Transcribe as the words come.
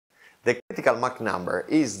The critical Mach number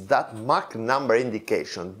is that Mach number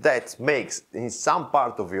indication that makes in some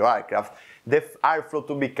part of your aircraft the airflow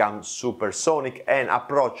to become supersonic and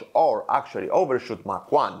approach or actually overshoot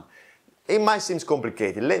Mach 1. It might seem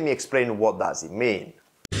complicated, let me explain what does it mean.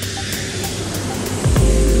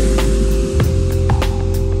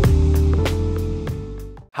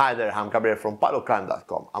 Hi there, I'm Gabriel from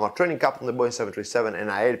PILOTCLIMB.com. I'm a training captain on the Boeing 737 and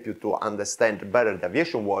I help you to understand better the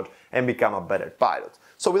aviation world and become a better pilot.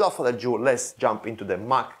 So without further ado, let's jump into the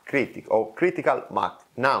Mcrit or critical Mach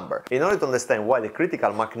number. In order to understand why the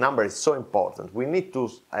critical Mach number is so important, we need to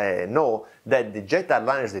know that the jet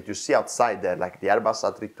airliners that you see outside there, like the Airbus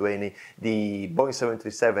A320, the Boeing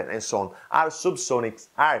 737 and so on, are subsonic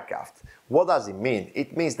aircraft. What does it mean?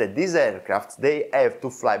 It means that these aircraft, they have to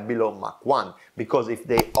fly below Mach 1, because if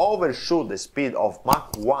they overshoot the speed of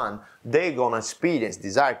Mach 1, they're gonna experience,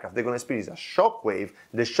 this aircraft, they're gonna experience a shock wave.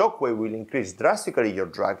 The shock wave will increase drastically your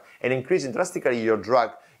drag, and increasing drastically your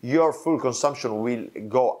drag, your fuel consumption will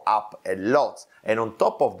go up a lot, and on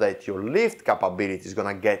top of that your lift capability is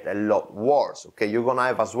gonna get a lot worse. Okay, you're gonna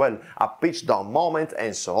have as well a pitch down moment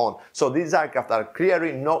and so on. So these aircraft are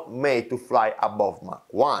clearly not made to fly above Mach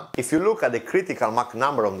 1. If you look at the critical Mach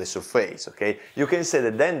number on the surface, okay, you can say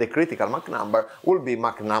that then the critical Mach number will be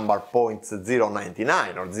Mach number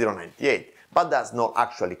 0.099 or 0.98, but that's not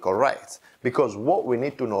actually correct. Because what we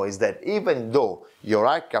need to know is that even though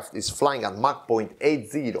your aircraft is flying at Mach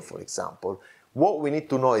 0.80, for example, what we need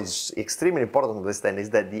to know is extremely important to understand is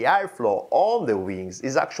that the airflow on the wings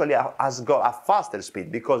is actually has got a faster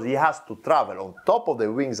speed, because it has to travel on top of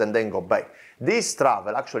the wings and then go back. This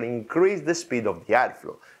travel actually increases the speed of the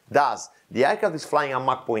airflow. Thus, the aircraft is flying at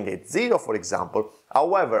Mach 0.80, for example.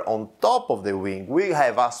 However, on top of the wing, we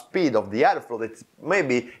have a speed of the airflow that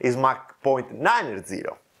maybe is Mach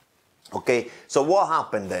 0.90. Okay, so what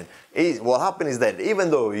happened then? What happened is that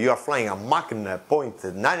even though you are flying a Mach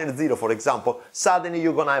 0.90, for example, suddenly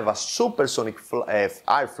you're gonna have a supersonic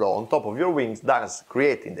airflow on top of your wings, thus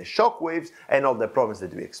creating the shock waves and all the problems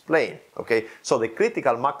that we explained. Okay, so the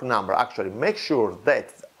critical Mach number actually makes sure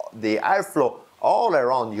that the airflow all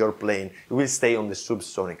around your plane will stay on the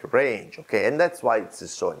subsonic range. Okay, and that's why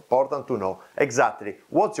it's so important to know exactly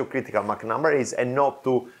what your critical Mach number is and not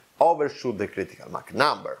to overshoot the critical Mach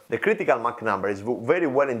number. The critical Mach number is very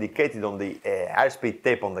well indicated on the airspeed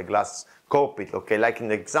tape on the glass cockpit, okay, like in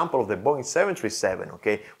the example of the Boeing 737,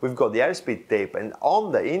 okay, we've got the airspeed tape, and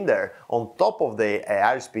in there, on top of the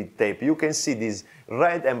airspeed tape, you can see these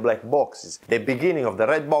red and black boxes. The beginning of the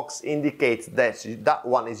red box indicates that that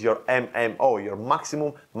one is your MMO, your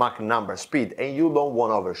maximum Mach number speed, and you don't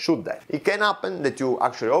want to overshoot that. It can happen that you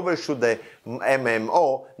actually overshoot the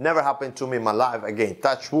MMO. Never happened to me in my life, again,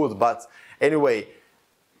 touch wood, but anyway,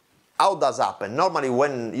 how does happen? Normally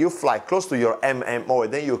when you fly close to your MMO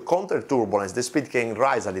and then you counter turbulence, the speed can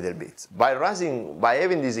rise a little bit. By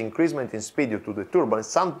having this increasement in speed due to the turbulence,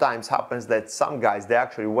 sometimes happens that some guys, they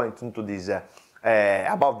actually went into this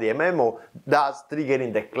above the MMO, thus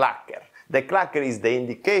triggering the clacker. The clacker is the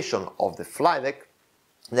indication of the flight deck,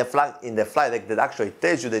 in the flight deck that actually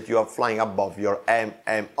tells you that you are flying above your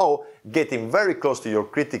MMO, getting very close to your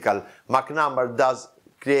critical Mach number, thus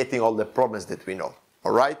creating all the problems that we know.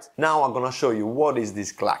 Alright, now I'm gonna show you what is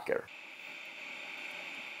this clacker.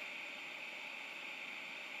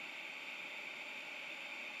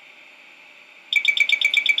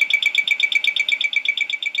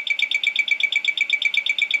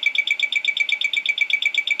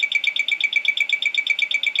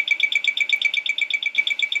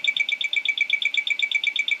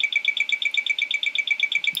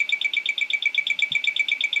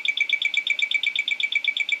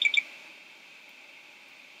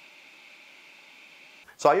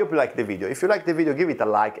 So I hope you liked the video. If you liked the video, give it a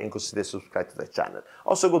like and consider subscribe to the channel.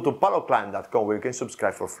 Also go to PILOTCLIMB.com where you can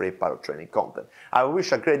subscribe for free pilot training content. I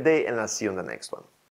wish you a great day and I'll see you on the next one.